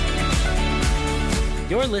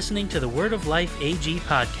You're listening to the Word of Life AG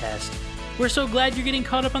podcast. We're so glad you're getting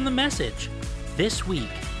caught up on the message. This week,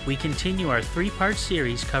 we continue our three-part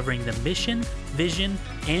series covering the mission, vision,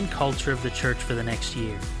 and culture of the church for the next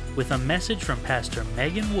year, with a message from Pastor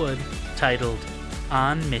Megan Wood titled,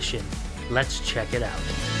 On Mission. Let's check it out.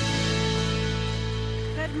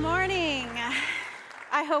 Good morning.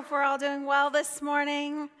 I hope we're all doing well this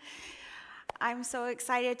morning. I'm so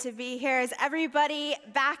excited to be here. Is everybody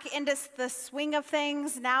back into the swing of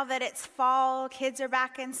things now that it's fall? Kids are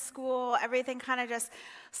back in school. Everything kind of just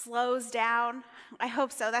slows down. I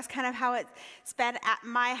hope so. That's kind of how it's been at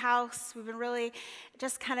my house. We've been really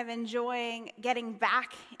just kind of enjoying getting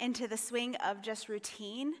back into the swing of just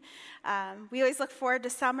routine. We always look forward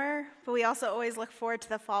to summer, but we also always look forward to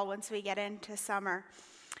the fall once we get into summer.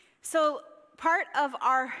 So part of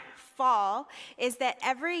our fall is that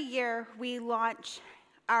every year we launch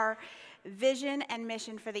our vision and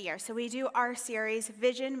mission for the year. So we do our series,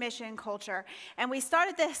 Vision, Mission, Culture. And we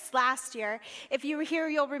started this last year. If you were here,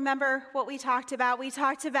 you'll remember what we talked about. We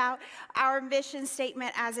talked about our mission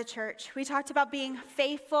statement as a church. We talked about being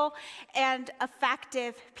faithful and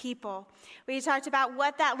effective people. We talked about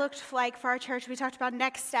what that looked like for our church. We talked about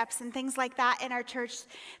next steps and things like that in our church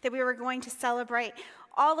that we were going to celebrate.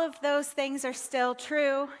 All of those things are still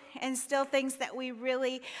true and still things that we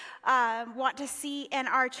really want to see in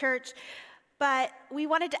our church. But we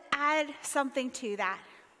wanted to add something to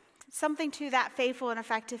that faithful and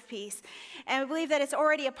effective piece. And we believe that it's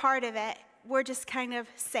already a part of it. We're just kind of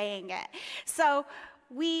saying it. So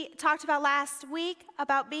we talked about last week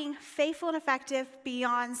about being faithful and effective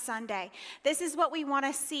beyond Sunday. This is what we want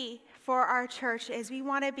to see for our church is we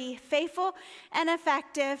want to be faithful and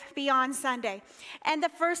effective beyond Sunday. And the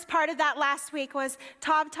first part of that last week was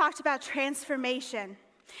Tom talked about transformation.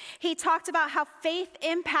 He talked about how faith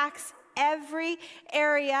impacts every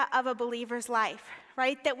area of a believer's life,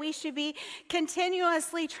 right? That we should be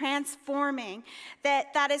continuously transforming,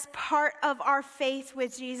 that is part of our faith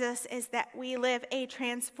with Jesus is that we live a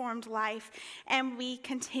transformed life and we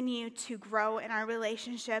continue to grow in our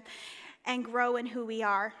relationship and grow in who we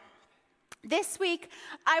are. This week,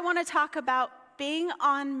 I want to talk about being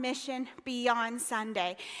on mission beyond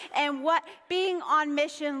Sunday and what being on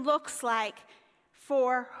mission looks like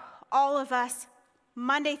for all of us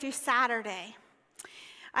Monday through Saturday.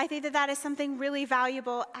 I think that is something really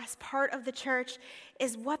valuable as part of the church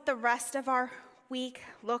is what the rest of our week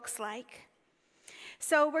looks like.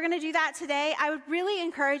 So we're going to do that today. I would really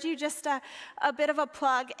encourage you, just a bit of a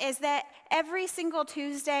plug, is that every single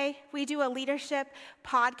Tuesday we do a leadership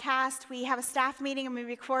podcast. We have a staff meeting and we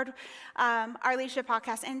record our leadership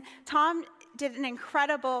podcast. And Tom did an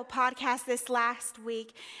incredible podcast this last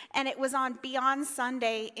week, and it was on Beyond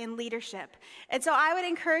Sunday in leadership. And so I would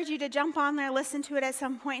encourage you to jump on there, listen to it at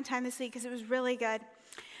some point in time this week because it was really good.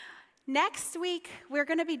 Next week, we're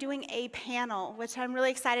going to be doing a panel, which I'm really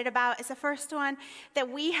excited about. It's the first one that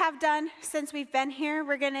we have done since we've been here.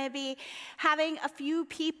 We're going to be having a few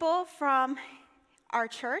people from our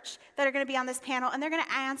church that are going to be on this panel, and they're going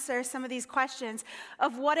to answer some of these questions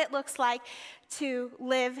of what it looks like to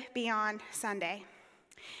live beyond Sunday.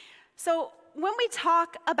 So when we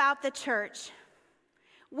talk about the church,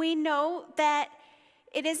 we know that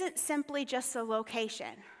it isn't simply just a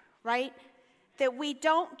location, right? That we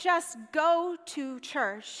don't just go to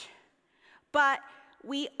church, but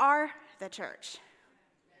we are the church,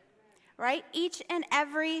 right? Each and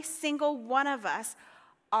every single one of us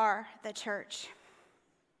are the church.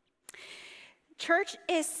 Church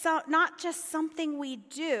is not just something we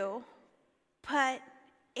do, but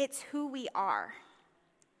it's who we are.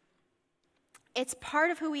 It's part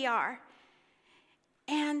of who we are.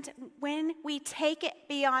 And when we take it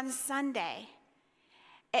beyond Sunday,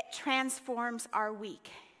 it transforms our week.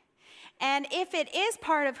 And if it is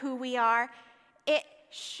part of who we are, it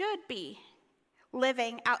should be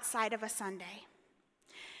living outside of a Sunday.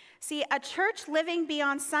 See, a church living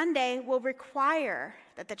beyond Sunday will require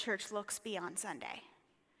that the church looks beyond Sunday.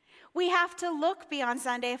 We have to look beyond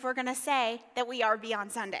Sunday if we're going to say that we are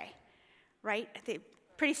beyond Sunday, right?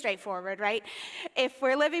 Pretty straightforward, right? If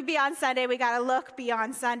we're living beyond Sunday, we got to look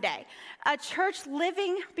beyond Sunday. A church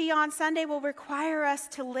living beyond Sunday will require us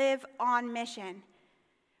to live on mission.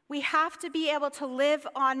 We have to be able to live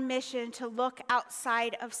on mission to look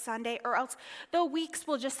outside of Sunday, or else the weeks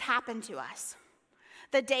will just happen to us.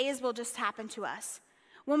 The days will just happen to us.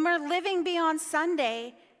 When we're living beyond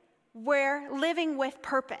Sunday, we're living with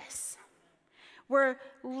purpose. We're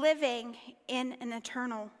living in an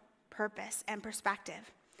eternal purpose and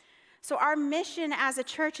perspective. So our mission as a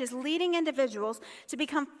church is leading individuals to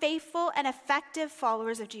become faithful and effective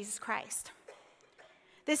followers of Jesus Christ.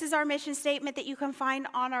 This is our mission statement that you can find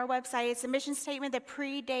on our website. It's a mission statement that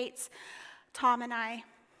predates Tom and I.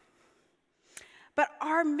 But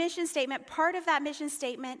our mission statement, part of that mission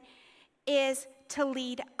statement is to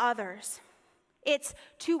lead others. It's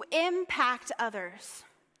to impact others.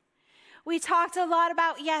 We talked a lot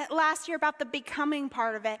about last year about the becoming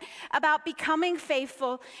part of it, about becoming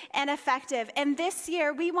faithful and effective. And this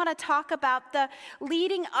year, we want to talk about the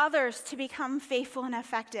leading others to become faithful and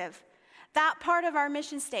effective. That part of our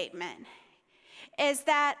mission statement is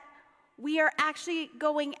that we are actually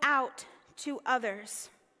going out to others.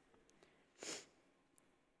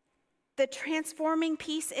 The transforming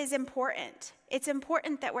piece is important. It's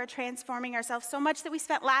important that we're transforming ourselves so much that we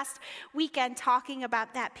spent last weekend talking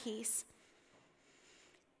about that piece.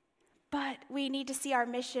 But we need to see our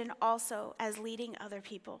mission also as leading other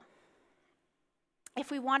people.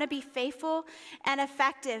 If we want to be faithful and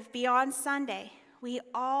effective beyond Sunday, we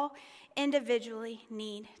all individually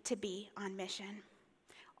need to be on mission.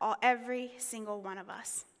 Every single one of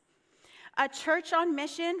us. A church on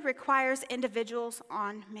mission requires individuals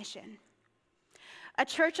on mission. A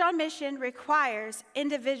church on mission requires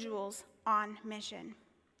individuals on mission.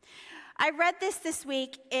 I read this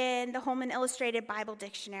week in the Holman Illustrated Bible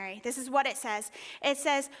Dictionary. This is what it says. It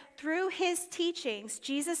says, through his teachings,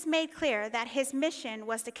 Jesus made clear that his mission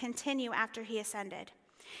was to continue after he ascended.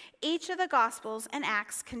 Each of the Gospels and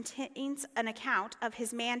Acts contains an account of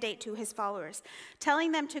his mandate to his followers,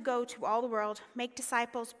 telling them to go to all the world, make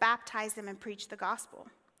disciples, baptize them, and preach the gospel.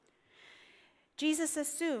 Jesus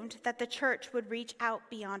assumed that the church would reach out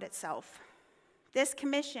beyond itself. This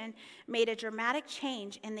commission made a dramatic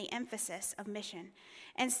change in the emphasis of mission.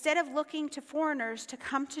 Instead of looking to foreigners to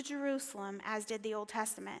come to Jerusalem, as did the Old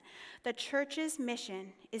Testament, the church's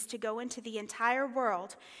mission is to go into the entire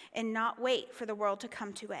world and not wait for the world to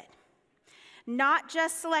come to it. Not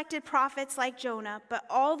just selected prophets like Jonah, but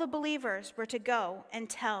all the believers were to go and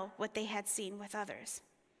tell what they had seen with others.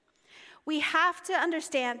 We have to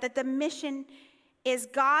understand that the mission is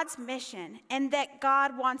God's mission and that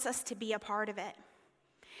God wants us to be a part of it.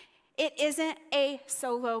 It isn't a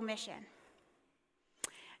solo mission.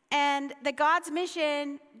 And the God's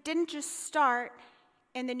mission didn't just start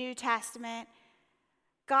in the New Testament.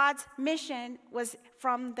 God's mission was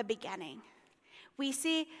from the beginning. We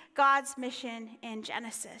see God's mission in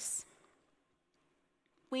Genesis.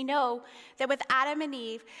 We know that with Adam and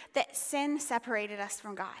Eve, that sin separated us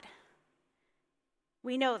from God.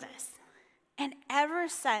 We know this. And ever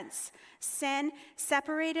since sin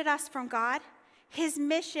separated us from God, his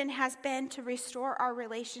mission has been to restore our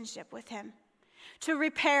relationship with him, to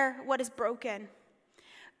repair what is broken.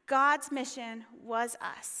 God's mission was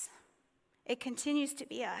us. It continues to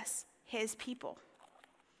be us, his people.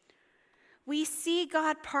 We see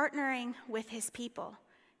God partnering with his people.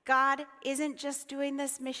 God isn't just doing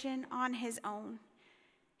this mission on his own.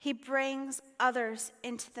 He brings others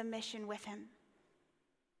into the mission with him.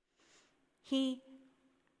 He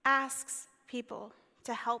asks people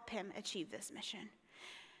to help him achieve this mission.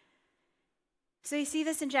 So you see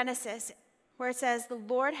this in Genesis, where it says, the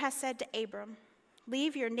Lord has said to Abram,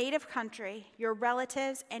 leave your native country, your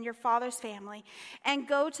relatives, and your father's family, and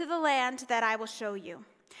go to the land that I will show you.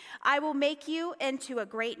 I will make you into a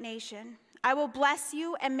great nation. I will bless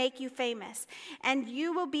you and make you famous, and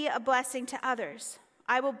you will be a blessing to others.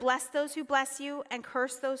 I will bless those who bless you and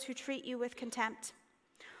curse those who treat you with contempt.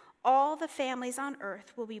 All the families on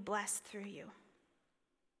earth will be blessed through you.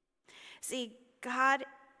 See, God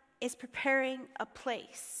is preparing a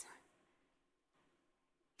place.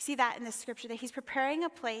 You see that in the scripture, that he's preparing a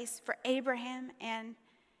place for Abraham and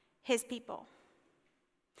his people.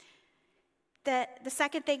 The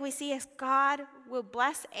second thing we see is God will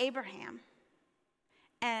bless Abraham,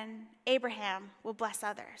 and Abraham will bless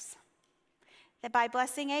others. That by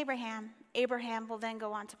blessing Abraham, Abraham will then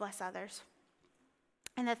go on to bless others.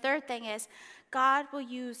 And the third thing is, God will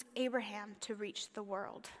use Abraham to reach the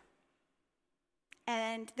world.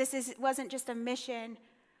 And this wasn't just a mission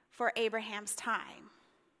for Abraham's time.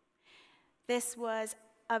 This was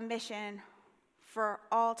a mission for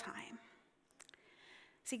all time.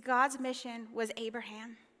 See, God's mission was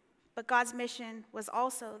Abraham, but God's mission was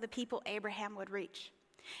also the people Abraham would reach.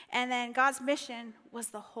 And then God's mission was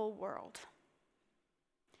the whole world.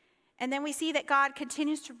 And then we see that God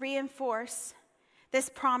continues to reinforce this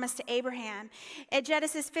promise to Abraham. In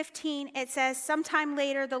Genesis 15, it says, sometime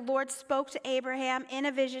later, the Lord spoke to Abraham in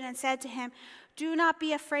a vision and said to him, do not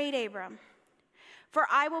be afraid, Abram, for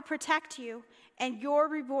I will protect you, and your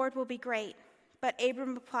reward will be great. But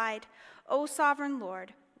Abram replied, O sovereign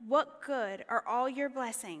Lord, what good are all your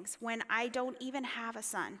blessings when I don't even have a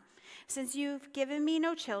son? Since you've given me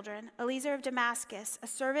no children, Eliezer of Damascus, a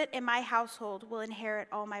servant in my household, will inherit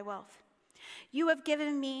all my wealth. You have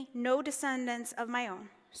given me no descendants of my own,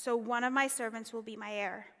 so one of my servants will be my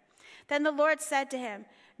heir." Then the Lord said to him,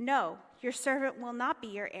 "No, your servant will not be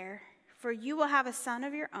your heir, for you will have a son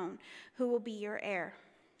of your own who will be your heir."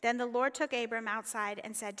 Then the Lord took Abram outside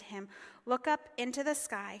and said to him, "Look up into the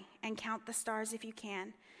sky and count the stars if you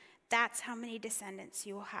can. That's how many descendants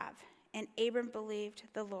you will have." And Abram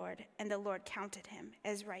believed the Lord, and the Lord counted him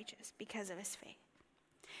as righteous because of his faith.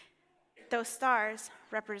 Those stars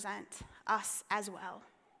represent us as well.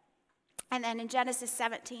 And then in Genesis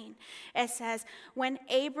 17, it says, "When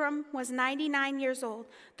Abram was 99 years old,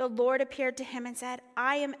 the Lord appeared to him and said,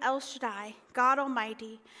 'I am El Shaddai, God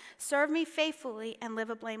Almighty. Serve me faithfully and live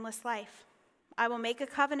a blameless life. I will make a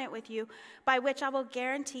covenant with you by which I will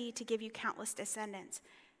guarantee to give you countless descendants.'"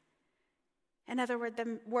 In other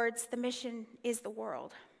words, the mission is the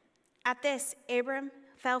world. At this, Abram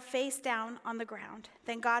fell face down on the ground.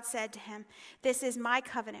 Then God said to him, "This is my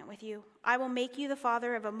covenant with you. I will make you the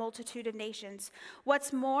father of a multitude of nations.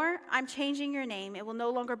 What's more, I'm changing your name. It will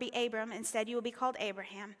no longer be Abram. Instead, you will be called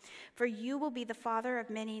Abraham, for you will be the father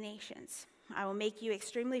of many nations. I will make you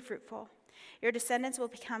extremely fruitful. Your descendants will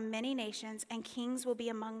become many nations, and kings will be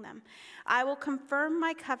among them. I will confirm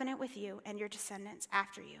my covenant with you and your descendants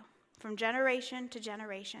after you, from generation to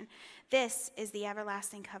generation. This is the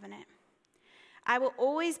everlasting covenant. I will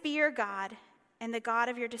always be your God and the God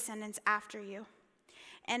of your descendants after you.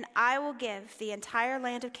 And I will give the entire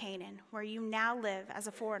land of Canaan, where you now live as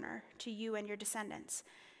a foreigner, to you and your descendants.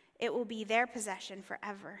 It will be their possession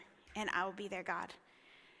forever, and I will be their God."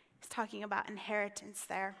 He's talking about inheritance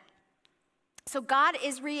there. So God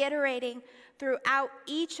is reiterating throughout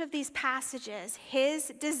each of these passages his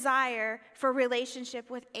desire for relationship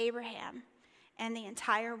with Abraham and the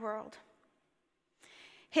entire world.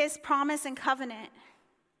 His promise and covenant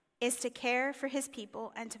is to care for his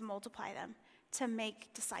people and to multiply them, to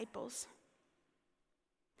make disciples.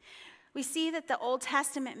 We see that the Old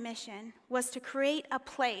Testament mission was to create a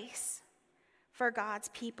place for God's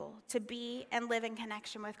people to be and live in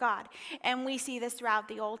connection with God. And we see this throughout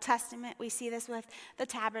the Old Testament. We see this with the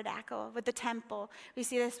tabernacle, with the temple. We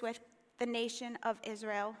see this with the nation of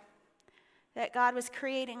Israel, that God was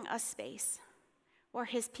creating a space where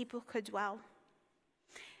his people could dwell,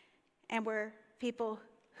 and where people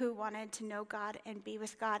who wanted to know God and be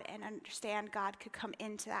with God and understand God could come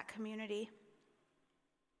into that community.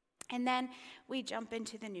 And then we jump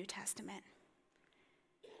into the New Testament.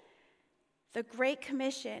 The Great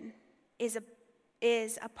Commission is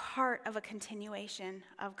a part of a continuation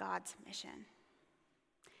of God's mission.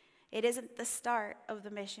 It isn't the start of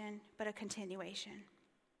the mission, but a continuation.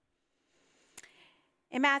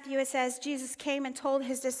 In Matthew, it says, Jesus came and told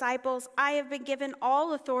his disciples, "I have been given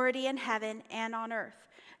all authority in heaven and on earth.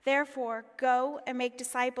 Therefore, go and make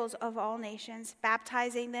disciples of all nations,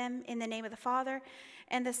 baptizing them in the name of the Father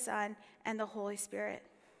and the Son and the Holy Spirit.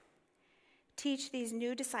 Teach these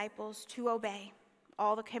new disciples to obey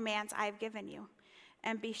all the commands I have given you,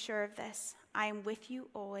 and be sure of this, I am with you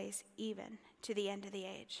always, even to the end of the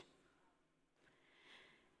age."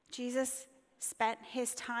 Jesus spent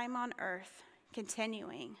his time on earth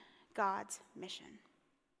continuing God's mission.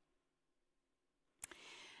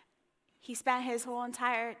 He spent his whole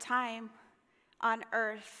entire time on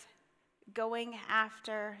earth going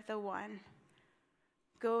after the one,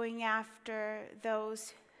 going after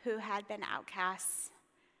those who had been outcasts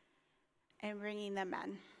and bringing them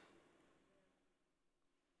in.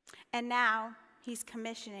 And now he's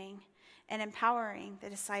commissioning and empowering the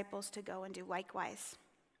disciples to go and do likewise.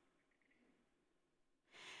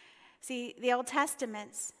 See, the Old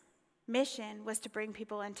Testament's mission was to bring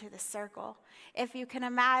people into the circle. If you can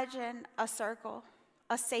imagine a circle,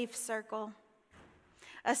 a safe circle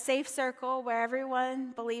where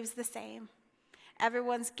everyone believes the same.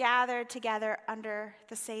 Everyone's gathered together under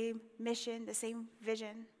the same mission, the same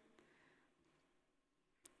vision,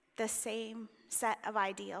 the same set of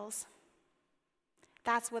ideals.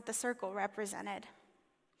 That's what the circle represented.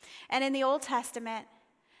 And in the Old Testament,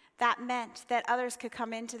 that meant that others could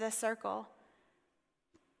come into the circle,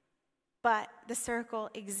 but the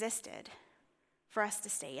circle existed for us to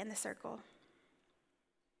stay in the circle.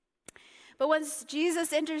 But once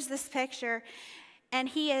Jesus enters this picture and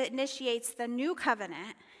he initiates the new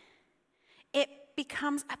covenant, it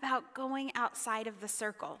becomes about going outside of the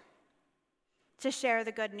circle to share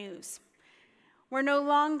the good news. We're no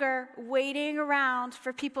longer waiting around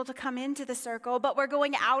for people to come into the circle, but we're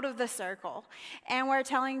going out of the circle, and we're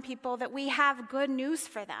telling people that we have good news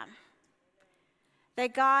for them,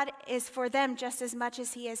 that God is for them just as much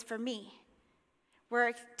as he is for me.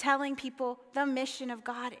 We're telling people the mission of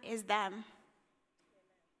God is them.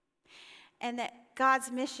 And that God's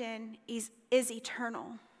mission is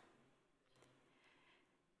eternal.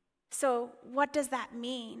 So what does that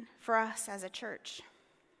mean for us as a church?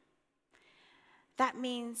 That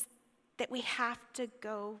means that we have to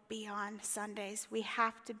go beyond Sundays. We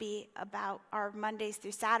have to be about our Mondays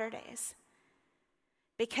through Saturdays.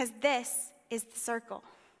 Because this is the circle.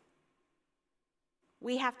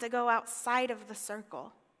 We have to go outside of the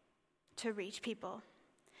circle to reach people.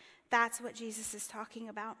 That's what Jesus is talking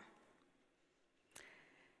about.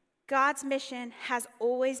 God's mission has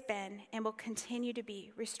always been and will continue to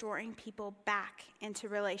be restoring people back into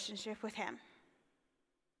relationship with him.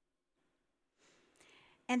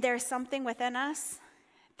 And there's something within us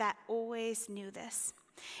that always knew this.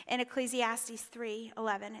 In Ecclesiastes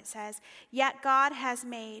 3:11 it says, "Yet God has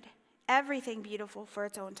made everything beautiful for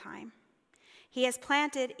its own time. He has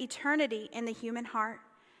planted eternity in the human heart,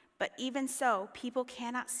 but even so, people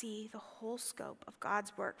cannot see the whole scope of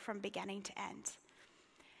God's work from beginning to end."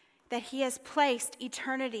 That he has placed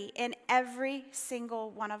eternity in every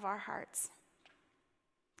single one of our hearts.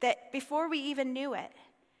 That before we even knew it,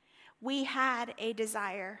 we had a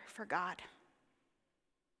desire for God.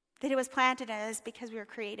 That it was planted in us because we were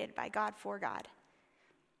created by God for God.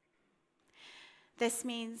 This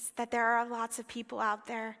means that there are lots of people out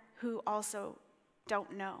there who also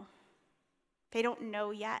don't know. They don't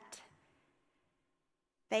know yet.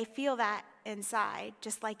 They feel that inside,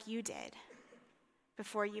 just like you did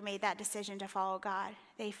before you made that decision to follow God.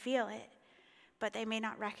 They feel it, but they may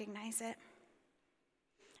not recognize it.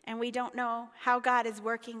 And we don't know how God is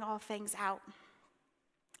working all things out.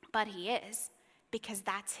 But he is, because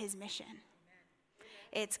that's his mission.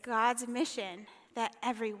 It's God's mission that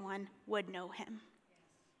everyone would know him.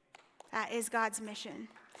 That is God's mission.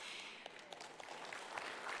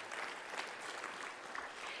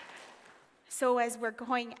 So as we're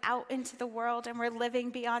going out into the world and we're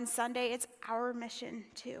living beyond Sunday, it's our mission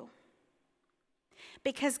too.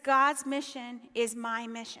 Because God's mission is my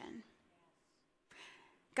mission.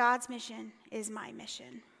 God's mission is my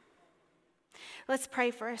mission. Let's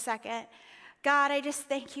pray for a second. God, I just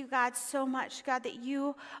thank you, God, so much, God, that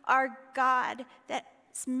you are God,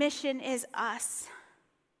 that's mission is us.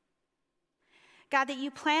 God, that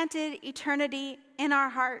you planted eternity in our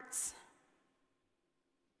hearts.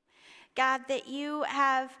 God, that you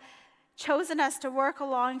have chosen us to work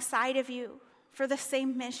alongside of you for the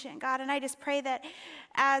same mission, God. And I just pray that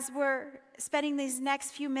as we're spending these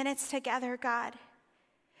next few minutes together, God,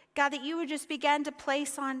 that you would just begin to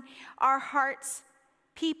place on our hearts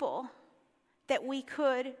people that we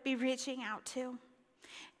could be reaching out to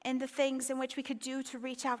and the things in which we could do to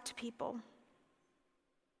reach out to people.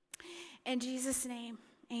 In Jesus' name,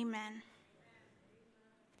 amen.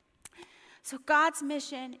 So God's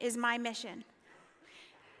mission is my mission.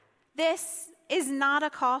 This is not a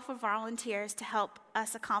call for volunteers to help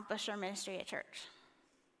us accomplish our ministry at church.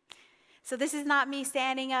 So this is not me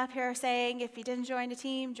standing up here saying, if you didn't join a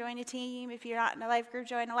team, join a team. If you're not in a life group,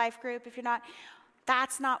 join a life group. If you're not,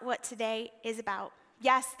 that's not what today is about.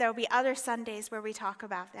 Yes, there'll be other Sundays where we talk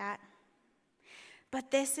about that. But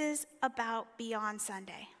this is about beyond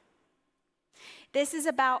Sunday. This is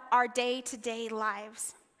about our day-to-day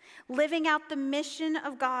lives. Living out the mission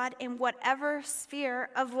of God in whatever sphere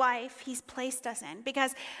of life he's placed us in.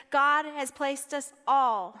 Because God has placed us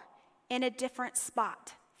all in a different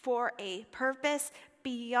spot for a purpose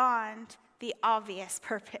beyond the obvious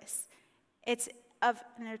purpose. It's of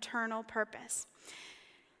an eternal purpose.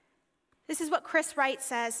 This is what Chris Wright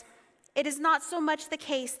says. It is not so much the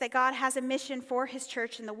case that God has a mission for his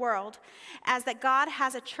church in the world, as that God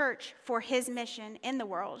has a church for his mission in the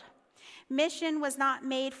world. Mission was not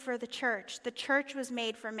made for the church. The church was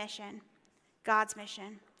made for mission, God's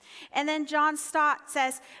mission. And then John Stott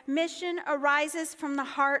says, mission arises from the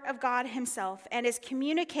heart of God himself and is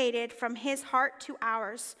communicated from his heart to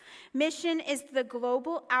ours. Mission is the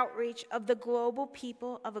global outreach of the global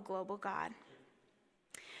people of a global God.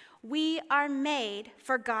 We are made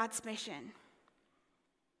for God's mission.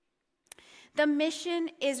 The mission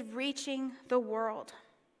is reaching the world.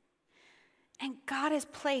 And God has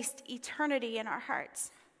placed eternity in our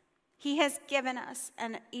hearts. He has given us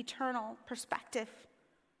an eternal perspective.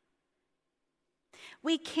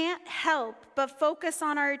 We can't help but focus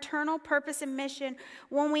on our eternal purpose and mission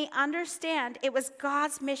when we understand it was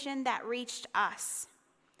God's mission that reached us.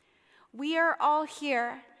 We are all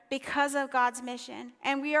here because of God's mission,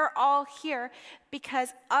 and we are all here because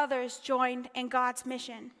others joined in God's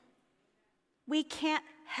mission. We can't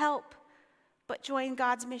help but join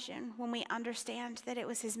God's mission when we understand that it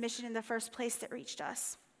was his mission in the first place that reached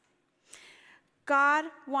us. God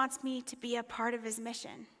wants me to be a part of his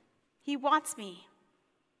mission. He wants me.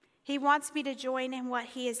 He wants me to join in what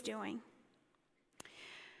he is doing.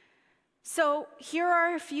 So here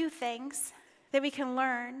are a few things that we can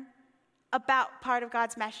learn about part of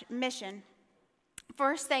God's mission.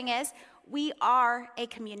 First thing is, we are a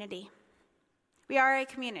community. We are a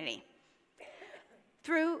community.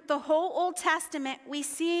 Through the whole Old Testament, we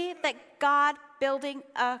see that God building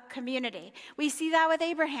a community. We see that with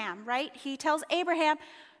Abraham, right? He tells Abraham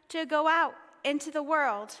to go out into the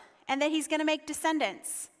world and that he's going to make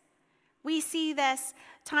descendants. We see this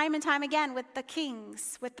time and time again with the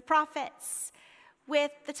kings, with the prophets,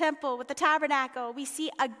 with the temple, with the tabernacle. We see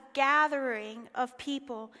a gathering of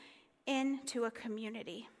people into a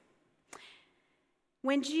community.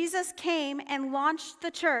 When Jesus came and launched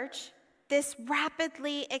the church, this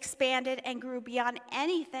rapidly expanded and grew beyond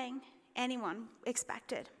anything anyone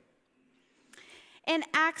expected. In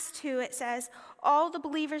Acts 2, it says, all the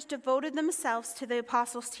believers devoted themselves to the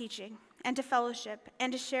apostles' teaching and to fellowship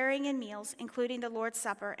and to sharing in meals, including the Lord's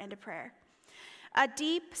Supper and to prayer. A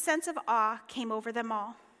deep sense of awe came over them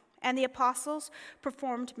all, and the apostles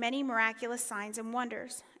performed many miraculous signs and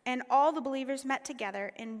wonders, and all the believers met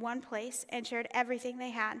together in one place and shared everything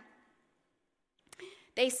they had.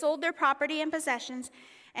 They sold their property and possessions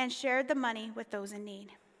and shared the money with those in need.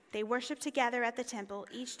 They worshiped together at the temple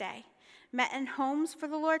each day, met in homes for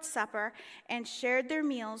the Lord's Supper, and shared their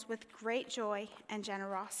meals with great joy and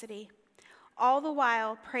generosity, all the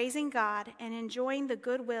while praising God and enjoying the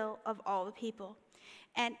goodwill of all the people.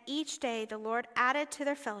 And each day the Lord added to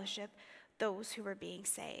their fellowship those who were being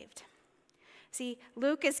saved. See,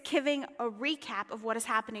 Luke is giving a recap of what is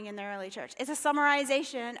happening in the early church. It's a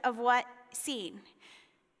summarization of what's seen.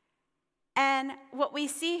 And what we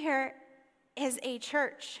see here is a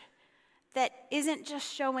church that isn't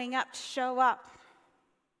just showing up to show up.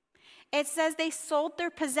 It says they sold their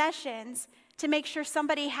possessions to make sure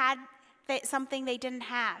somebody had something they didn't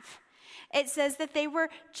have. It says that they were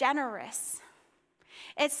generous.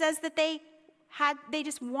 It says that they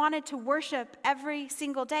just wanted to worship every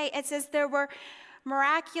single day. It says there were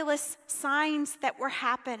miraculous signs that were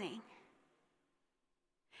happening.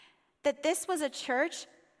 That this was a church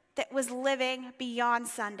that was living beyond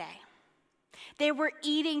Sunday. They were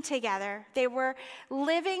eating together. They were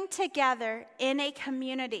living together in a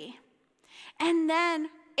community. And then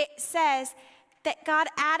it says that God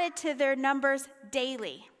added to their numbers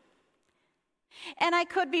daily. And I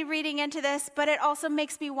could be reading into this, but it also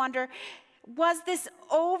makes me wonder, was this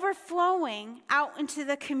overflowing out into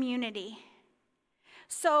the community?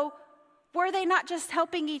 So were they not just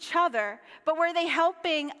helping each other, but were they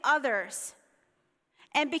helping others?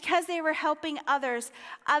 And because they were helping others,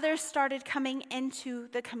 others started coming into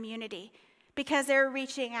the community because they were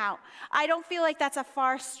reaching out. I don't feel like that's a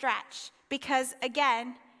far stretch because,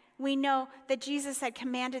 again, we know that Jesus had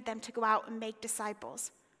commanded them to go out and make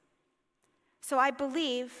disciples. So I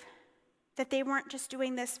believe that they weren't just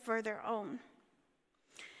doing this for their own.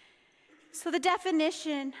 So the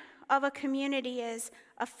definition of a community is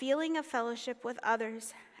a feeling of fellowship with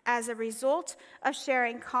others as a result of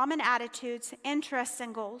sharing common attitudes, interests,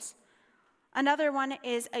 and goals. Another one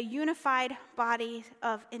is a unified body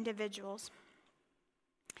of individuals.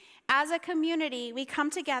 As a community, we come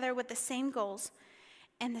together with the same goals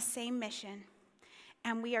and the same mission,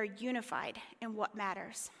 and we are unified in what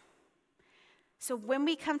matters. So when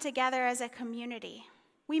we come together as a community,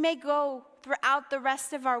 we may go throughout the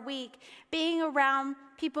rest of our week being around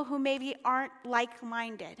people who maybe aren't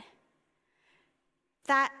like-minded.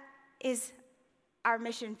 That is our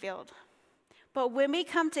mission field. But when we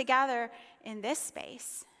come together in this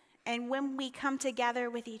space, and when we come together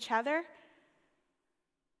with each other,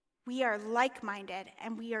 we are like-minded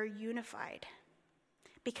and we are unified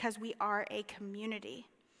because we are a community.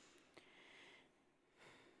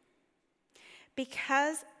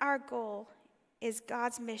 Because our goal is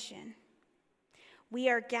God's mission, we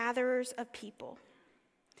are gatherers of people,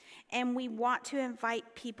 and we want to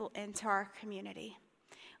invite people into our community.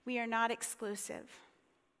 We are not exclusive.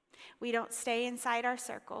 We don't stay inside our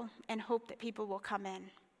circle and hope that people will come in.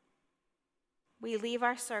 We leave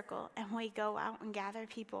our circle and we go out and gather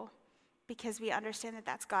people because we understand that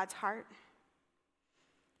that's God's heart.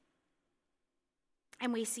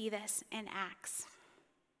 And we see this in Acts.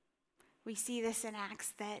 We see this in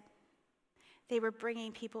Acts that they were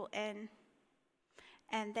bringing people in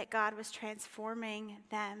and that God was transforming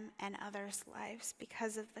them and others' lives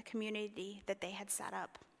because of the community that they had set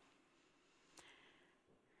up.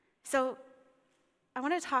 So I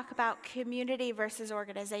want to talk about community versus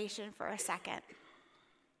organization for a second.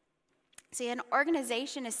 See, an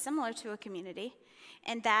organization is similar to a community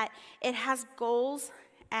in that it has goals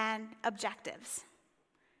and objectives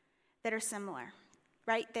that are similar,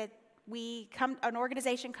 right? That an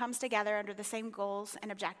organization comes together under the same goals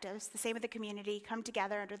and objectives. The same with the community, come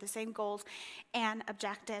together under the same goals and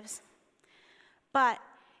objectives. But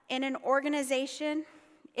in an organization,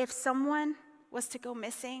 if someone was to go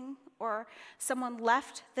missing or someone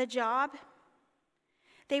left the job,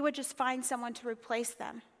 they would just find someone to replace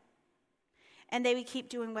them, and they would keep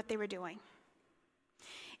doing what they were doing.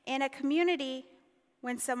 In a community,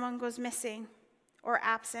 when someone goes missing or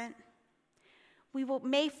absent, we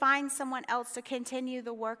may find someone else to continue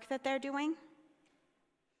the work that they're doing,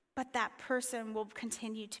 but that person will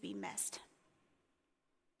continue to be missed.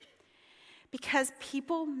 Because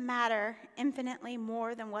people matter infinitely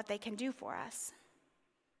more than what they can do for us.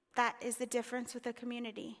 That is the difference with a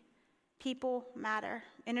community. People matter.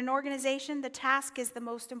 In an organization, the task is the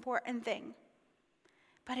most important thing.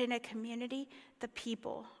 But in a community, the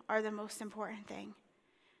people are the most important thing.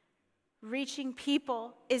 Reaching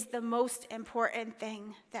people is the most important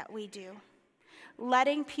thing that we do.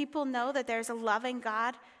 Letting people know that there's a loving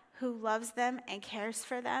God who loves them and cares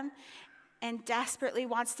for them and desperately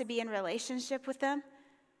wants to be in relationship with them,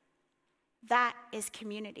 that is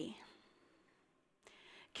community.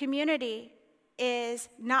 Community is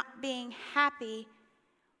not being happy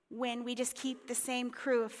when we just keep the same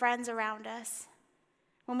crew of friends around us.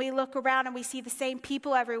 When we look around and we see the same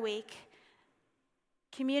people every week.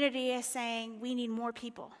 Community is saying, we need more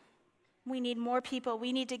people. We need more people.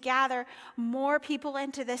 We need to gather more people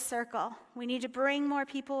into this circle. We need to bring more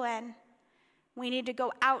people in. We need to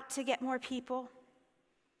go out to get more people.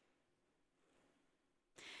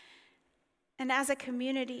 And as a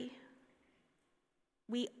community,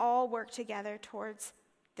 we all work together towards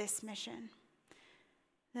this mission,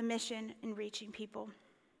 the mission in reaching people.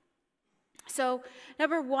 So,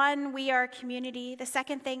 number one, we are a community. The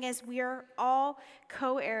second thing is we are all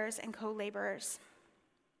co-heirs and co-laborers.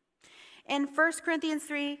 In 1 Corinthians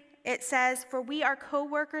 3, it says, "For we are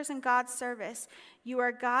co-workers in God's service. You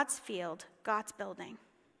are God's field, God's building."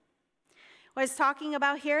 What it's talking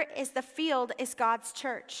about here is the field is God's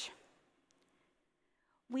church.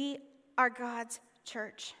 We are God's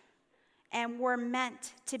church, and we're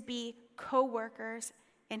meant to be co-workers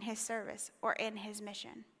in his service or in his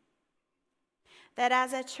mission. That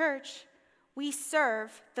as a church, we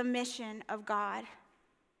serve the mission of God.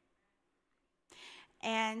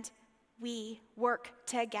 And we work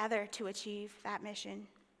together to achieve that mission.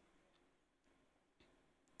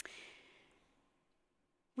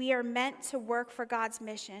 We are meant to work for God's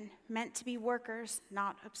mission, meant to be workers,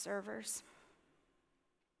 not observers.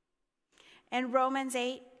 In Romans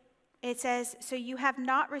 8, it says, "So you have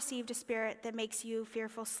not received a spirit that makes you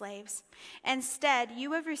fearful slaves. Instead,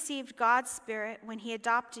 you have received God's Spirit when he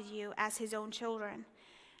adopted you as his own children.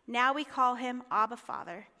 Now we call him Abba,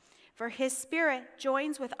 Father. For his Spirit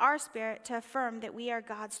joins with our spirit to affirm that we are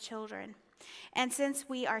God's children. And since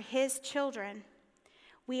we are his children,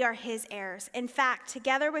 we are his heirs. In fact,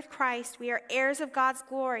 together with Christ, we are heirs of God's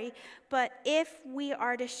glory. But if we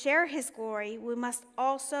are to share his glory, we must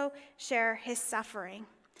also share his suffering."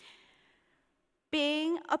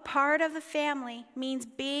 Being a part of the family means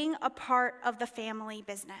being a part of the family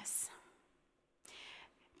business.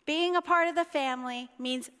 Being a part of the family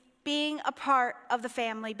means being a part of the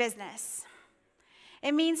family business.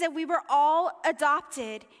 It means that we were all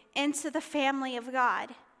adopted into the family of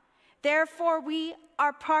God. Therefore, we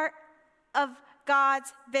are part of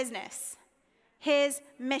God's business, his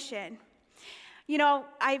mission. You know,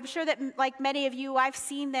 I'm sure that like many of you, I've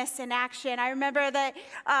seen this in action. I remember that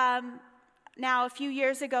now, a few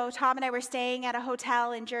years ago, Tom and I were staying at a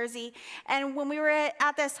hotel in Jersey, and when we were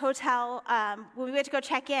at this hotel, when we went to go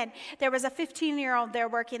check in, there was a 15-year-old there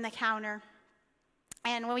working the counter.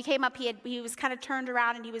 And when we came up, he was kind of turned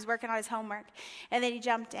around and he was working on his homework. And then he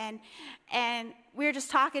jumped in, and we were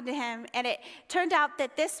just talking to him, and it turned out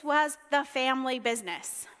that this was the family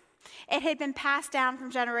business. It had been passed down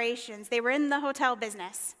from generations. They were in the hotel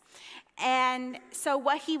business. And so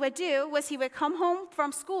what he would do was he would come home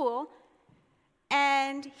from school,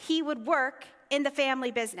 and he would work in the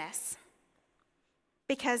family business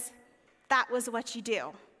because that was what you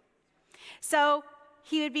do. So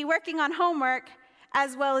he would be working on homework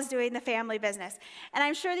as well as doing the family business. And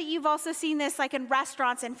I'm sure that you've also seen this like in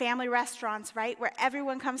restaurants and family restaurants, right? Where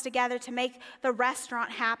everyone comes together to make the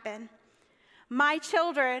restaurant happen. My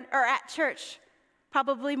children are at church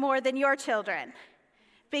probably more than your children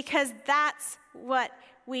because that's what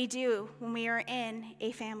we do when we are in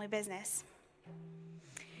a family business.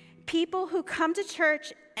 People who come to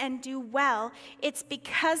church and do well, it's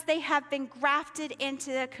because they have been grafted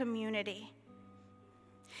into the community.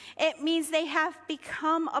 It means they have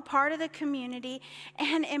become a part of the community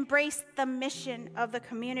and embraced the mission of the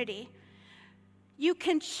community. You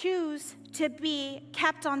can choose to be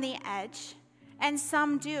kept on the edge, and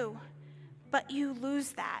some do, but you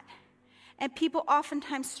lose that. And people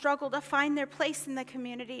oftentimes struggle to find their place in the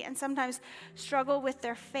community and sometimes struggle with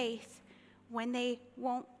their faith when they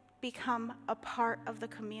won't become a part of the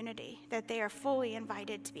community that they are fully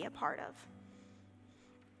invited to be a part of.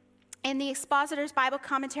 In the Expositor's Bible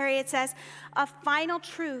Commentary, it says, a final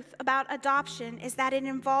truth about adoption is that it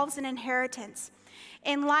involves an inheritance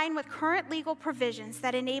in line with current legal provisions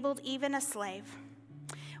that enabled even a slave.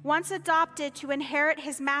 Once adopted to inherit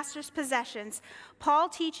his master's possessions, Paul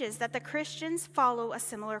teaches that the Christians follow a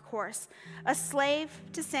similar course: a slave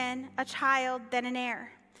to sin, a child, then an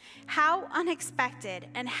heir. How unexpected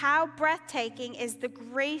and how breathtaking is the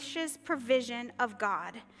gracious provision of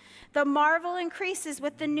God. The marvel increases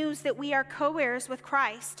with the news that we are co-heirs with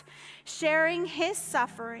Christ. Sharing his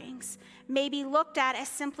sufferings may be looked at as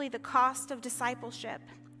simply the cost of discipleship,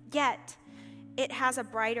 yet it has a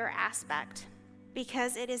brighter aspect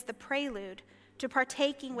because it is the prelude to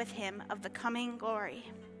partaking with him of the coming glory.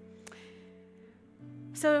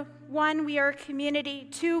 So 1, we are a community.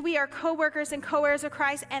 2, we are co-workers and co-heirs of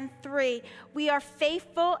Christ. And 3, we are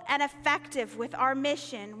faithful and effective with our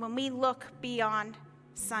mission when we look beyond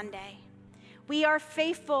Sunday. We are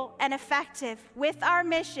faithful and effective with our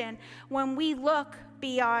mission when we look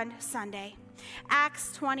beyond Sunday.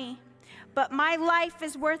 Acts 20, but my life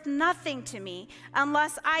is worth nothing to me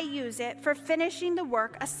unless I use it for finishing the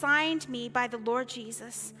work assigned me by the Lord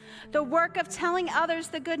Jesus, the work of telling others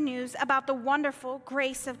the good news about the wonderful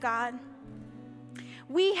grace of God.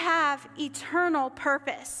 We have eternal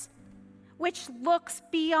purpose, which looks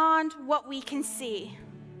beyond what we can see.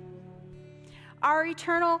 Our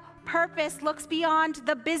eternal purpose looks beyond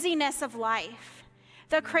the busyness of life,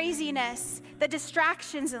 the craziness, the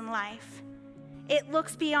distractions in life. It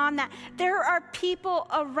looks beyond that. There are people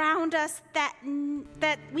around us that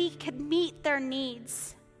we can meet their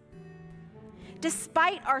needs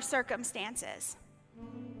despite our circumstances.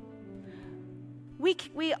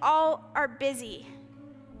 We all are busy.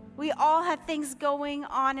 We all have things going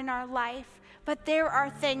on in our life, but there are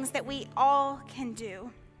things that we all can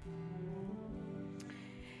do.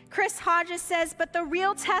 Chris Hodges says, but the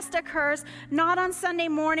real test occurs not on Sunday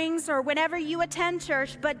mornings or whenever you attend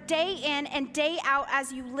church, but day in and day out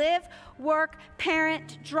as you live, work,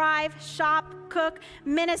 parent, drive, shop, cook,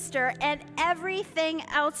 minister, and everything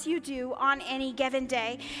else you do on any given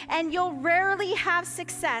day. And you'll rarely have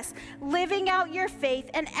success living out your faith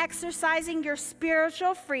and exercising your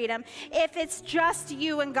spiritual freedom if it's just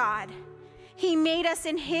you and God. He made us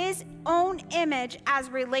in his own image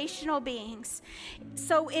as relational beings.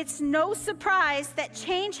 So it's no surprise that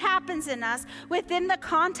change happens in us within the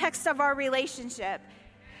context of our relationship.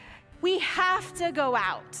 We have to go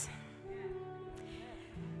out.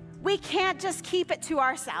 We can't just keep it to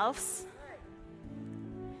ourselves.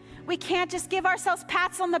 We can't just give ourselves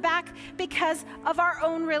pats on the back because of our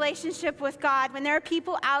own relationship with God when there are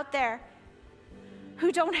people out there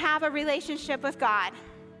who don't have a relationship with God.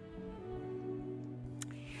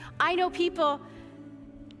 I know people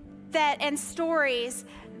and stories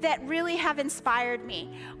that really have inspired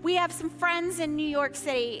me. We have some friends in New York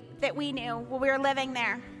City that we knew when we were living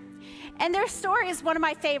there. And their story is one of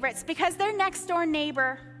my favorites because their next door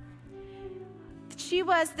neighbor, she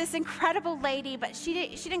was this incredible lady, but she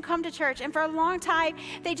didn't come to church. And for a long time,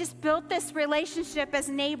 they just built this relationship as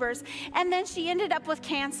neighbors. And then she ended up with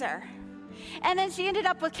cancer. And then she ended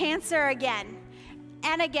up with cancer again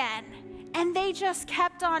and again. And they just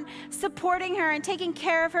kept on supporting her and taking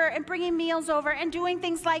care of her and bringing meals over and doing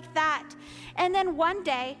things like that. And then one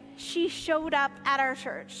day, she showed up at our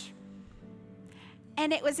church.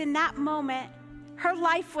 And it was in that moment, her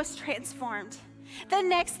life was transformed. The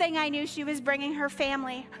next thing I knew, she was bringing her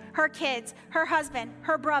family, her kids, her husband,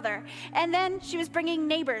 her brother. And then she was bringing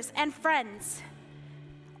neighbors and friends.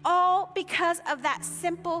 All because of that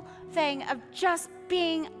simple thing of just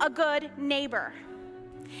being a good neighbor.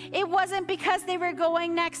 It wasn't because they were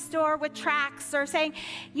going next door with tracts or saying,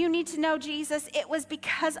 you need to know Jesus. It was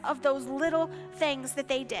because of those little things that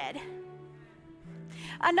they did.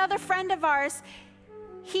 Another friend of ours,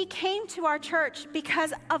 he came to our church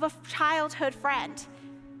because of a childhood friend.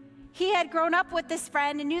 He had grown up with this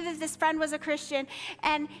friend and knew that this friend was a Christian,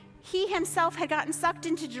 and he himself had gotten sucked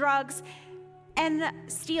into drugs and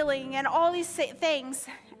stealing and all these things.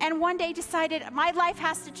 And one day decided, my life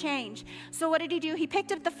has to change. So what did he do? He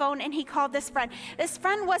picked up the phone and he called this friend. This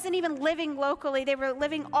friend wasn't even living locally. They were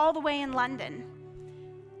living all the way in London.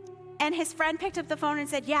 And his friend picked up the phone and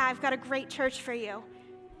said, yeah, I've got a great church for you.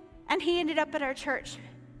 And he ended up at our church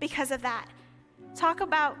because of that. Talk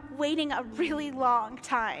about waiting a really long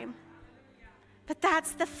time. But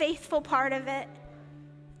that's the faithful part of it.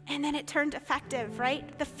 And then it turned effective,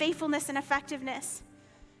 right? The faithfulness and effectiveness.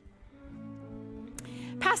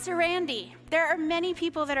 Pastor Randy, there are many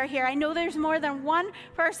people that are here. I know there's more than one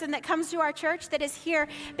person that comes to our church that is here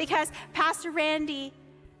because Pastor Randy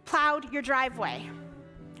plowed your driveway.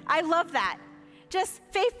 I love that. Just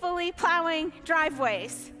faithfully plowing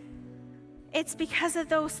driveways. It's because of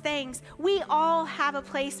those things. We all have a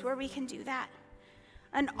place where we can do that.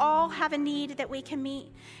 And all have a need that we can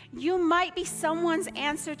meet. You might be someone's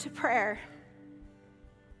answer to prayer.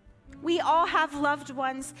 We all have loved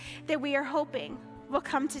ones that we are hoping will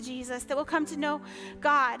come to Jesus, that will come to know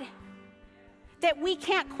God, that we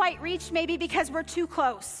can't quite reach maybe because we're too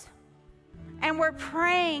close. And we're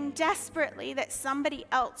praying desperately that somebody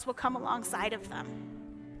else will come alongside of them.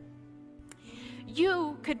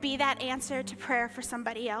 You could be that answer to prayer for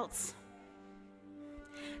somebody else.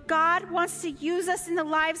 God wants to use us in the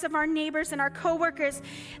lives of our neighbors and our coworkers,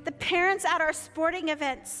 the parents at our sporting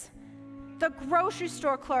events, the grocery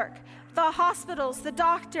store clerk, the hospitals, the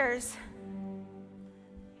doctors.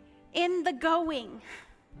 In the going,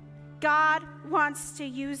 God wants to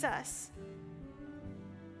use us.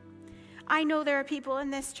 I know there are people in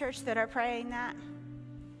this church that are praying that,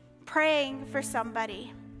 praying for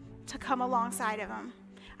somebody to come alongside of them.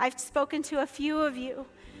 I've spoken to a few of you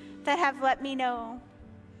that have let me know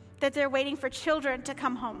that they're waiting for children to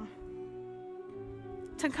come home,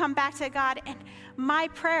 to come back to God. And my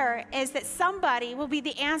prayer is that somebody will be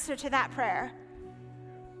the answer to that prayer.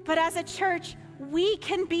 But as a church, we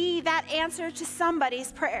can be that answer to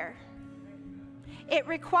somebody's prayer. It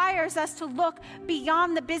requires us to look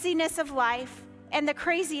beyond the busyness of life and the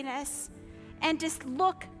craziness and just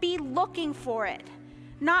be looking for it.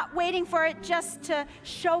 Not waiting for it just to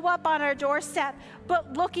show up on our doorstep,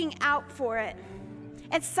 but looking out for it.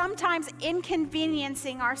 And sometimes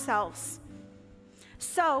inconveniencing ourselves.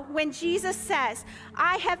 So when Jesus says,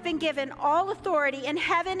 I have been given all authority in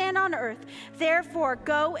heaven and on earth, therefore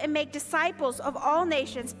go and make disciples of all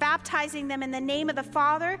nations, baptizing them in the name of the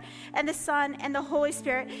Father and the Son and the Holy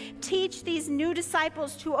Spirit. Teach these new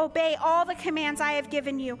disciples to obey all the commands I have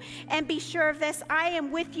given you. And be sure of this, I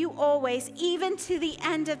am with you always, even to the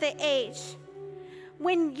end of the age.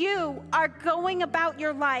 When you are going about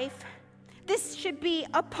your life, this should be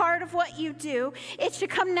a part of what you do. It should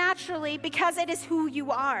come naturally because it is who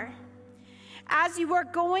you are. As you are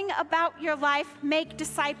going about your life, make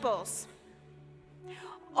disciples.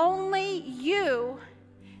 Only you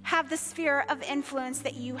have the sphere of influence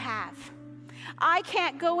that you have. I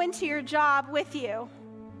can't go into your job with you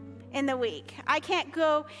in the week. I can't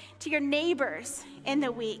go to your neighbors in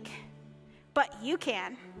the week, but you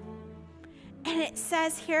can. And it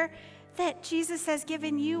says here that Jesus has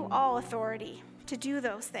given you all authority to do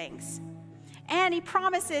those things. And he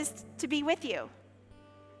promises to be with you.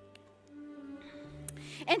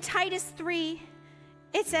 In Titus 3,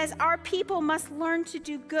 it says, our people must learn to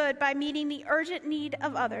do good by meeting the urgent need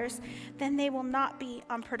of others, then they will not be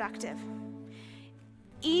unproductive.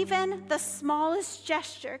 Even the smallest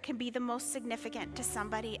gesture can be the most significant to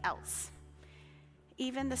somebody else.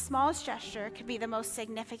 Even the smallest gesture can be the most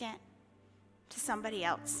significant to somebody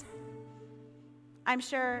else. I'm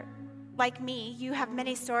sure, like me, you have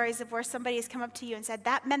many stories of where somebody has come up to you and said,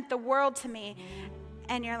 that meant the world to me.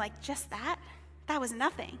 And you're like, just that? That was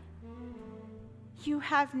nothing. You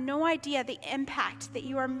have no idea the impact that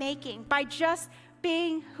you are making by just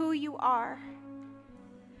being who you are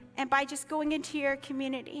and by just going into your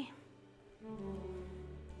community.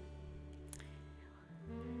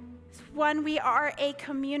 1, we are a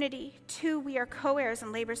community. 2, we are co-heirs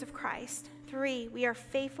and laborers of Christ. 3, we are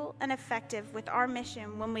faithful and effective with our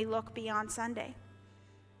mission when we look beyond Sunday.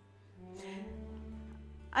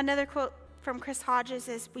 Another quote from Chris Hodges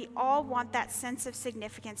is, we all want that sense of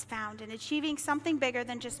significance found in achieving something bigger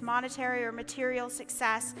than just monetary or material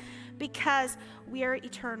success because we are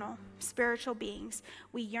eternal, spiritual beings.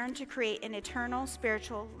 We yearn to create an eternal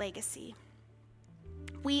spiritual legacy.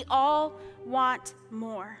 We all want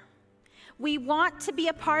more. We want to be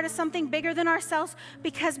a part of something bigger than ourselves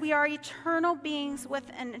because we are eternal beings with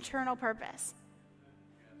an eternal purpose.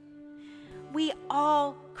 We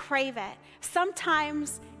all crave it.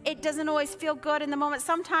 Sometimes it doesn't always feel good in the moment.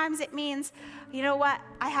 Sometimes it means, you know what,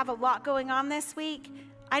 I have a lot going on this week.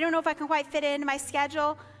 I don't know if I can quite fit it into my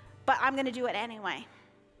schedule, but I'm going to do it anyway.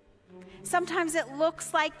 Sometimes it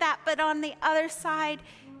looks like that, but on the other side,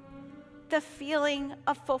 the feeling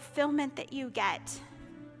of fulfillment that you get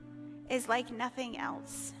is like nothing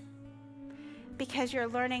else. because you're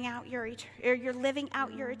living out your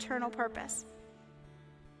eternal purpose.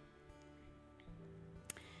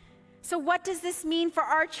 So what does this mean for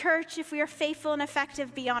our church if we are faithful and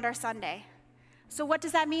effective beyond our Sunday? So what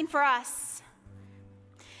does that mean for us?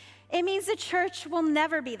 It means the church will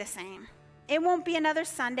never be the same. It won't be another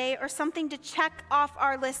Sunday or something to check off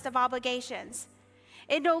our list of obligations.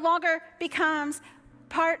 It no longer becomes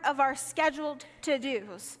part of our scheduled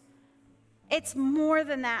to-dos. It's more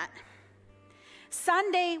than that.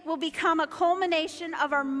 Sunday will become a culmination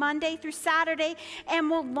of our Monday through Saturday and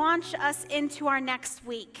will launch us into our next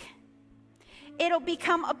week. It'll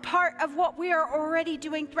become a part of what we are already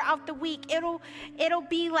doing throughout the week. It'll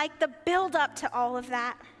be like the build-up to all of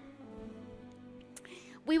that.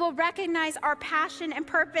 We will recognize our passion and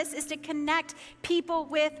purpose is to connect people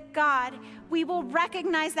with God. We will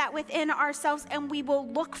recognize that within ourselves and we will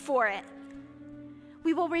look for it.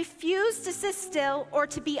 We will refuse to sit still or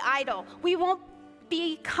to be idle. We won't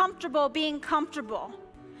be comfortable being comfortable.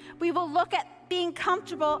 We will look at being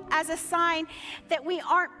comfortable as a sign that we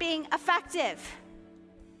aren't being effective.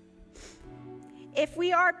 If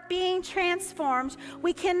we are being transformed,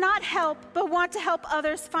 we cannot help but want to help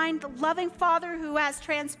others find the loving Father who has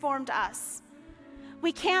transformed us.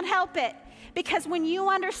 We can't help it because when you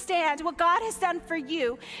understand what God has done for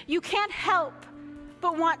you, you can't help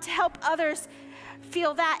but want to help others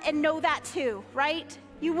feel that and know that too, right?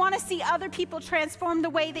 You want to see other people transform the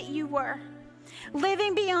way that you were.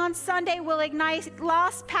 Living beyond Sunday will ignite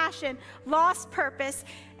lost passion, lost purpose,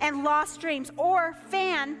 and lost dreams, or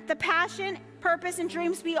fan the passion, purpose, and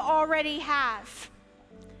dreams we already have.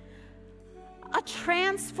 A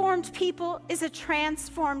transformed people is a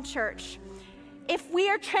transformed church. If we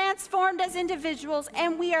are transformed as individuals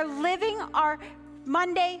and we are living our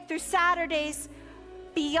Monday through Saturdays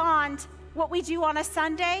beyond what we do on a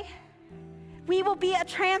Sunday, we will be a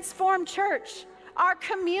transformed church. Our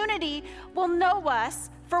community will know us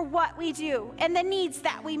for what we do and the needs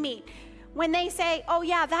that we meet. When they say, oh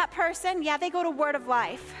yeah, that person, yeah, they go to Word of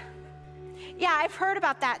Life. Yeah, I've heard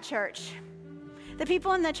about that church. The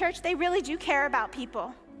people in the church, they really do care about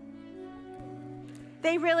people.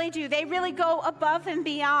 They really do. They really go above and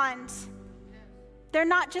beyond. They're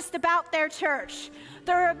not just about their church.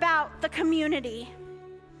 They're about the community.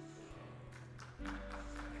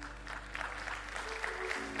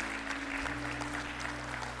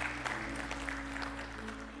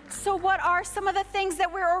 So what are some of the things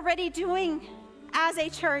that we're already doing as a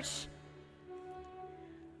church?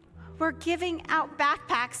 We're giving out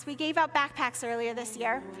backpacks. We gave out backpacks earlier this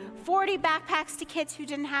year. 40 backpacks to kids who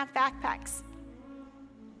didn't have backpacks.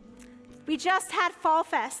 We just had Fall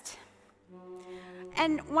Fest.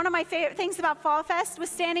 And one of my favorite things about Fall Fest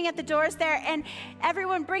was standing at the doors there and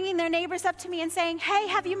everyone bringing their neighbors up to me and saying, hey,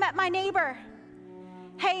 have you met my neighbor?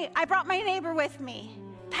 Hey, I brought my neighbor with me.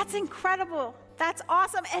 That's incredible. That's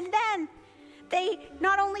awesome. And then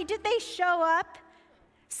not only did they show up,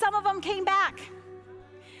 some of them came back.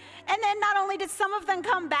 And then not only did some of them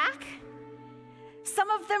come back, some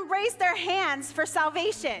of them raised their hands for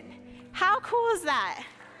salvation. How cool is that?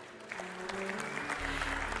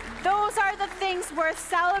 Those are the things worth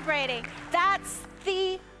celebrating. That's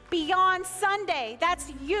the Beyond Sunday.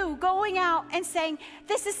 That's you going out and saying,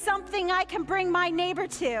 this is something I can bring my neighbor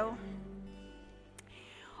to.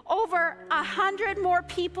 Over 100 more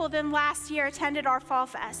people than last year attended our Fall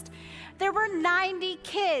Fest. There were 90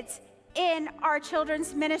 kids in our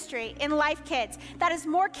children's ministry, in Life Kids. That is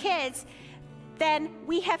more kids than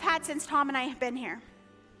we have had since Tom and I have been here.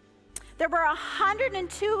 There were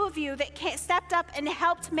 102 of you that stepped up and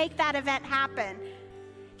helped make that event happen.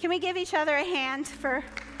 Can we give each other a hand for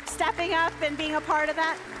stepping up and being a part of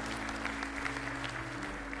that?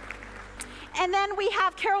 And then we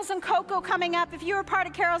have Carols and Cocoa coming up. If you were part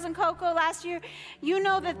of Carols and Cocoa last year, you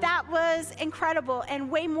know that that was incredible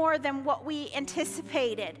and way more than what we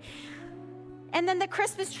anticipated. And then the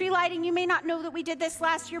Christmas tree lighting, you may not know that we did this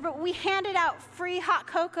last year, but we handed out free hot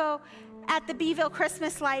cocoa at the Beeville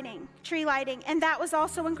Christmas tree lighting, and that was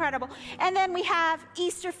also incredible. And then we have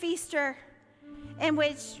Easter Feaster, in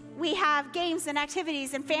which we have games and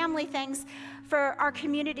activities and family things for our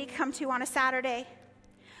community to come to on a Saturday.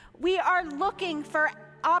 We are looking for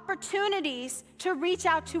opportunities to reach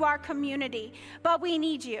out to our community, but we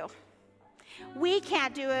need you. We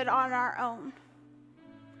can't do it on our own.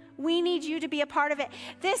 We need you to be a part of it.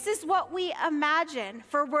 This is what we imagine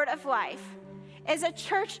for Word of Life, is a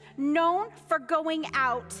church known for going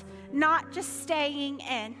out, not just staying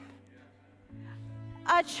in.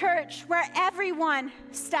 A church where everyone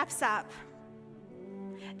steps up,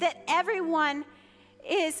 that everyone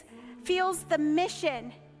feels the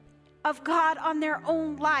mission of God on their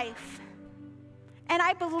own life. And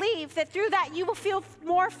I believe that through that, you will feel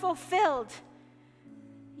more fulfilled.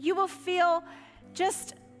 You will feel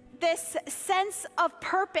just this sense of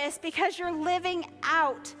purpose because you're living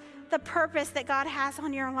out the purpose that God has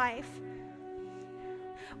on your life.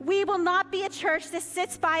 We will not be a church that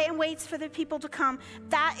sits by and waits for the people to come.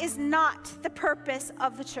 That is not the purpose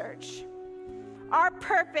of the church. Our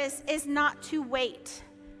purpose is not to wait.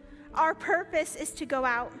 Our purpose is to go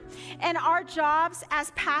out. And our jobs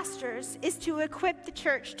as pastors is to equip the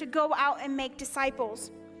church to go out and make disciples.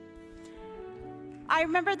 I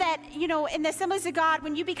remember that, in the Assemblies of God,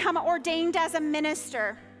 when you become ordained as a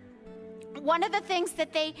minister, one of the things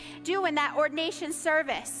that they do in that ordination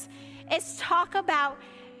service is talk about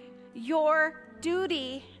your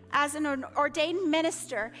duty as an ordained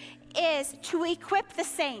minister is to equip the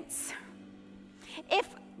saints. If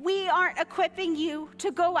we aren't equipping you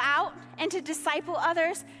to go out and to disciple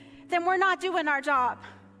others, then we're not doing our job.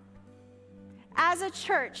 As a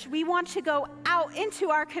church, we want to go out into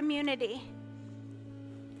our community.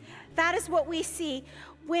 That is what we see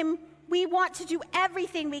when we want to do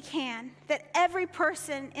everything we can, that every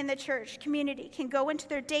person in the church community can go into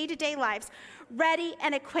their day-to-day lives ready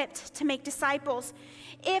and equipped to make disciples.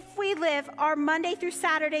 If we live our Monday through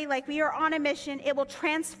Saturday like we are on a mission, it will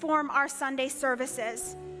transform our Sunday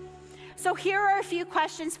services. So here are a few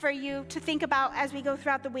questions for you to think about as we go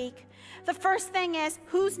throughout the week. The first thing is,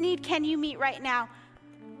 whose need can you meet right now?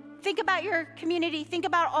 Think about your community. Think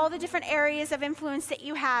about all the different areas of influence that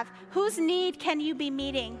you have. Whose need can you be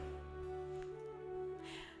meeting?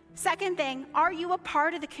 Second thing, are you a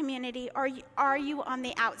part of the community or are you on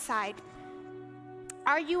the outside?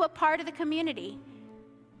 Are you a part of the community?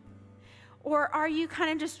 Or are you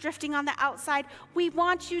kind of just drifting on the outside? We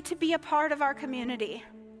want you to be a part of our community.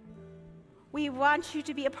 We want you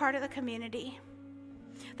to be a part of the community.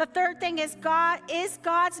 The third thing is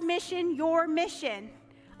God's mission your mission?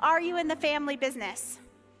 Are you in the family business?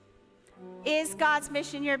 Is God's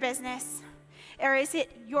mission your business? Or is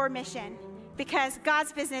it your mission? Because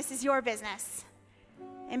God's business is your business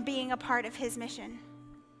and being a part of his mission.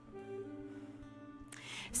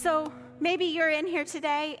 So maybe you're in here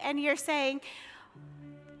today and you're saying,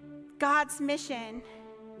 God's mission,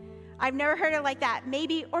 I've never heard it like that.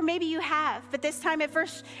 Maybe you have, but this time at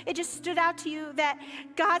first it just stood out to you that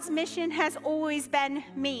God's mission has always been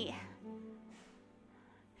me.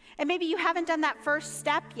 And maybe you haven't done that first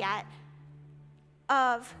step yet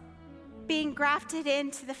of being grafted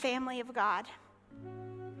into the family of God.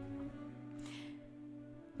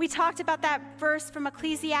 We talked about that verse from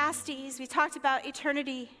Ecclesiastes. We talked about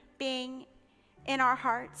eternity being in our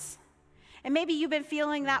hearts. And maybe you've been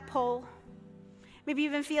feeling that pull. Maybe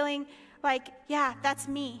you've been feeling like, yeah, that's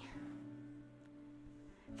me.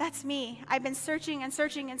 That's me. I've been searching and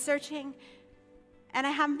searching and searching, and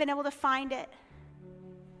I haven't been able to find it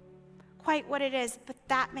quite what it is, but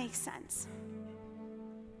that makes sense.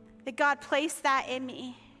 That God placed that in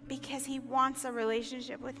me because he wants a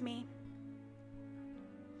relationship with me.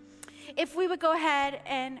 If we would go ahead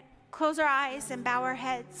and close our eyes and bow our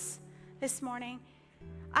heads this morning,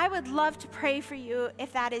 I would love to pray for you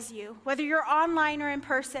if that is you, whether you're online or in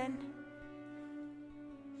person.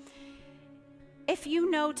 If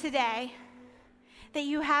you know today that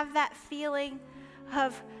you have that feeling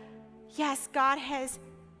of, yes, God has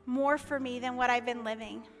more for me than what I've been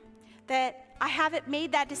living, that I haven't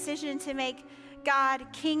made that decision to make God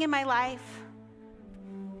king in my life.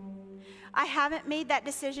 I haven't made that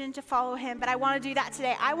decision to follow him, but I want to do that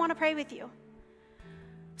today. I want to pray with you.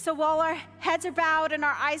 So while our heads are bowed and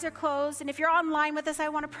our eyes are closed, and if you're online with us, I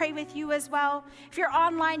want to pray with you as well. If you're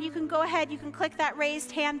online, you can go ahead, you can click that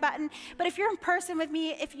raised hand button. But if you're in person with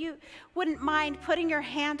me, if you wouldn't mind putting your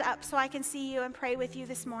hand up so I can see you and pray with you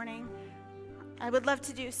this morning, I would love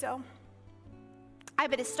to do so. I'm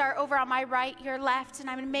going to start over on my right, your left, and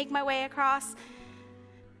I'm going to make my way across.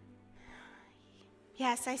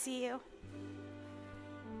 Yes, I see you.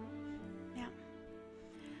 Yeah.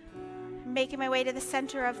 I'm making my way to the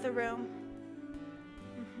center of the room.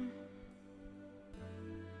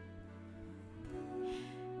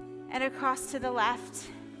 And across to the left.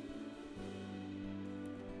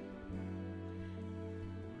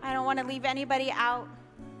 I don't want to leave anybody out.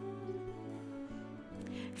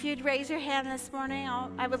 If you'd raise your hand this morning,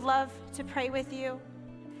 I would love to pray with you.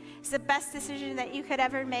 It's the best decision that you could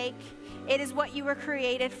ever make. It is what you were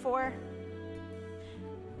created for.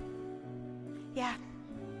 Yeah,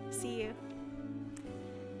 see you.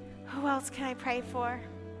 Who else can I pray for?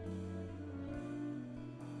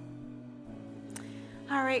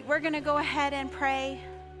 All right, we're going to go ahead and pray.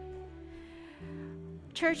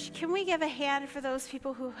 Church, can we give a hand for those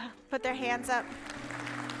people who put their hands up?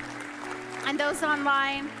 and those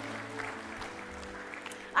online.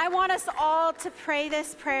 I want us all to pray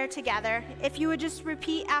this prayer together. If you would just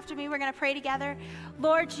repeat after me, we're going to pray together.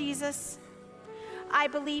 Lord Jesus, I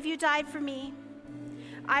believe you died for me.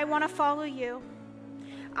 I want to follow you.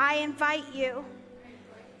 I invite you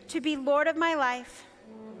to be Lord of my life.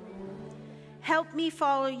 Help me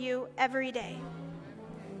follow you every day.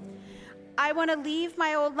 I want to leave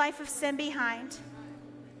my old life of sin behind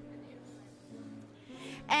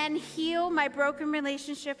and heal my broken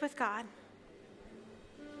relationship with God.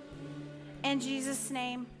 In Jesus'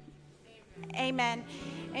 name, amen.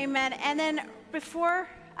 Amen. And then before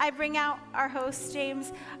I bring out our host,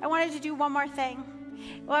 James, I wanted to do one more thing.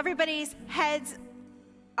 Well, everybody's heads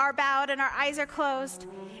are bowed and our eyes are closed.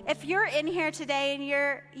 If you're in here today and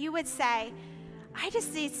you would say, I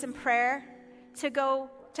just need some prayer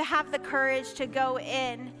to have the courage to go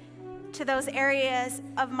in to those areas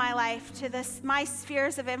of my life, to my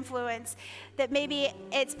spheres of influence, that maybe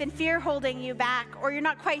it's been fear holding you back, or you're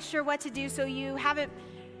not quite sure what to do, so you haven't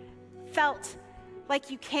felt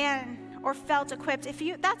like you can or felt equipped. If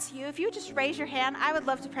you just raise your hand, I would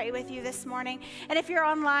love to pray with you this morning. And if you're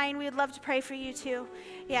online, we would love to pray for you too.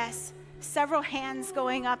 Yes, several hands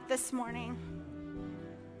going up this morning.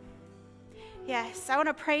 Yes, I want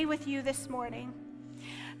to pray with you this morning.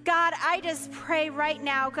 God, I just pray right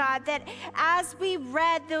now, God, that as we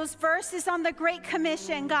read those verses on the Great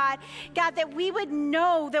Commission, God, that we would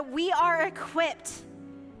know that we are equipped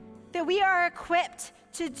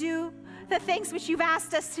to do the things which you've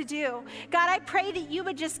asked us to do. God, I pray that you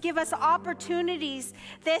would just give us opportunities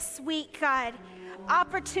this week, God.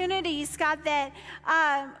 Opportunities, God, that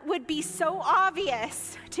would be so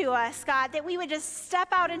obvious to us, God, that we would just step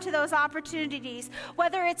out into those opportunities,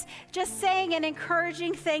 whether it's just saying an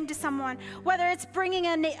encouraging thing to someone, whether it's bringing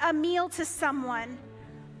a meal to someone,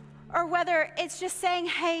 or whether it's just saying,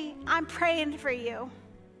 hey, I'm praying for you,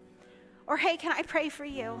 or hey, can I pray for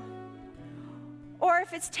you? Or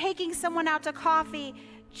if it's taking someone out to coffee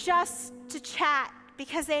just to chat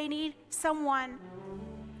because they need someone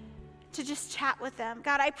to just chat with them.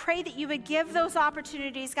 God, I pray that you would give those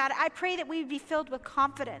opportunities. God, I pray that we would be filled with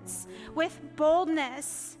confidence, with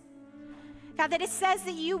boldness. God, that it says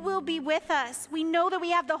that you will be with us. We know that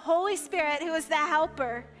we have the Holy Spirit who is the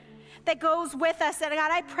helper that goes with us. And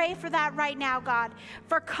God, I pray for that right now, God,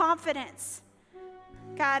 for confidence.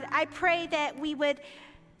 God, I pray that we would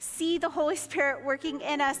see the Holy Spirit working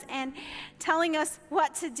in us and telling us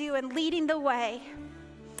what to do and leading the way.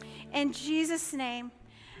 In Jesus' name,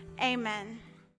 amen.